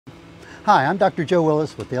Hi, I'm Dr. Joe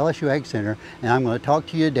Willis with the LSU Ag Center, and I'm going to talk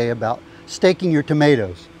to you today about staking your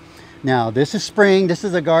tomatoes. Now, this is spring. This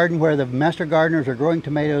is a garden where the master gardeners are growing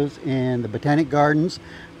tomatoes in the botanic gardens.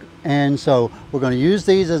 And so we're going to use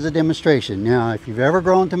these as a demonstration. Now, if you've ever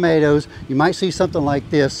grown tomatoes, you might see something like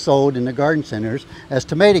this sold in the garden centers as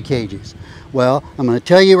tomato cages. Well, I'm going to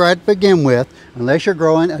tell you right to begin with, unless you're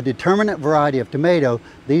growing a determinate variety of tomato,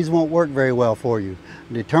 these won't work very well for you.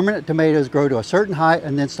 Determinate tomatoes grow to a certain height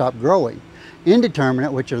and then stop growing.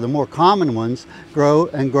 Indeterminate, which are the more common ones, grow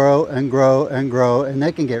and grow and grow and grow, and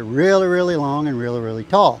they can get really, really long and really, really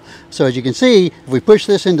tall. So as you can see, if we push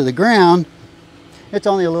this into the ground, it's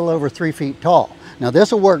only a little over 3 feet tall. Now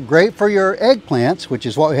this will work great for your eggplants, which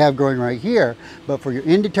is what we have growing right here, but for your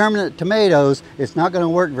indeterminate tomatoes, it's not going to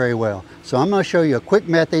work very well. So I'm going to show you a quick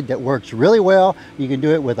method that works really well. You can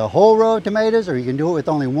do it with a whole row of tomatoes, or you can do it with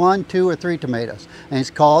only 1, 2, or 3 tomatoes. And it's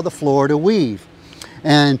called the Florida weave.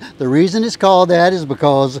 And the reason it's called that is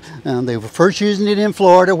because they were first using it in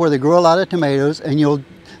Florida, where they grow a lot of tomatoes, and you'll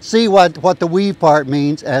see what the weave part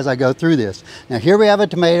means as I go through this. Now here we have a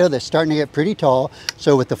tomato that's starting to get pretty tall.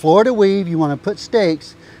 So with the Florida weave, you want to put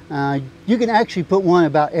stakes. You can actually put one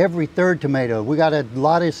about every 3rd tomato. We got a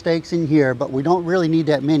lot of stakes in here, but we don't really need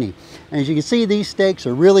that many. And as you can see, these stakes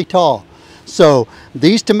are really tall. So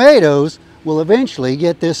these tomatoes will eventually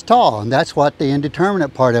get this tall, and that's what the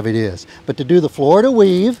indeterminate part of it is. But to do the Florida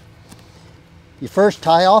weave, you first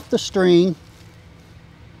tie off the string.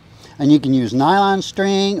 And you can use nylon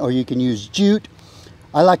string, or you can use jute.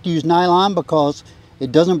 I like to use nylon because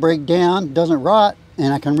it doesn't break down, doesn't rot,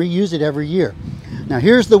 and I can reuse it every year. Now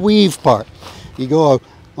here's the weave part. You go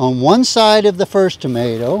on one side of the first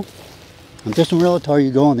tomato, and this one really tall. You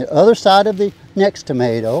go on the other side of the next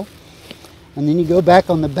tomato, and then you go back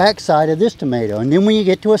on the back side of this tomato. And then when you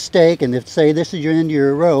get to a stake, and if say this is your end of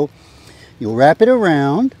your row, you'll wrap it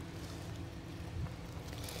around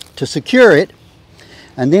to secure it.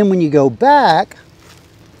 And then when you go back,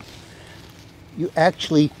 you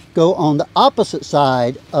actually go on the opposite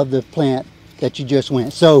side of the plant that you just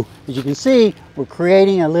went. So as you can see, we're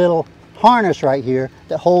creating a little harness right here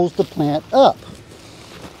that holds the plant up.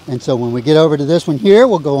 And so when we get over to this one here,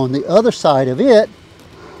 we'll go on the other side of it,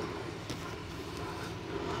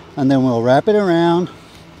 and then we'll wrap it around,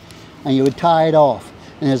 and you would tie it off.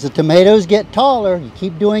 And as the tomatoes get taller, you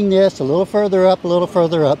keep doing this a little further up, a little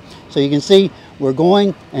further up. So you can see we're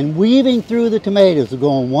going and weaving through the tomatoes. We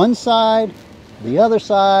go on one side, the other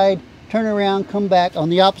side, turn around, come back on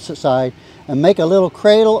the opposite side, and make a little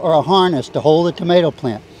cradle or a harness to hold the tomato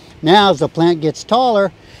plant. Now as the plant gets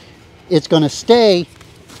taller, it's going to stay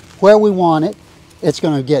where we want it. It's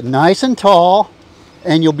going to get nice and tall,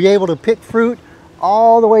 and you'll be able to pick fruit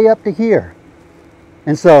all the way up to here.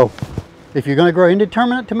 And so if you're going to grow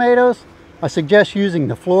indeterminate tomatoes, I suggest using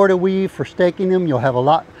the Florida weave for staking them. You'll have a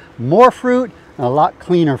lot more fruit and a lot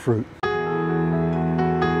cleaner fruit.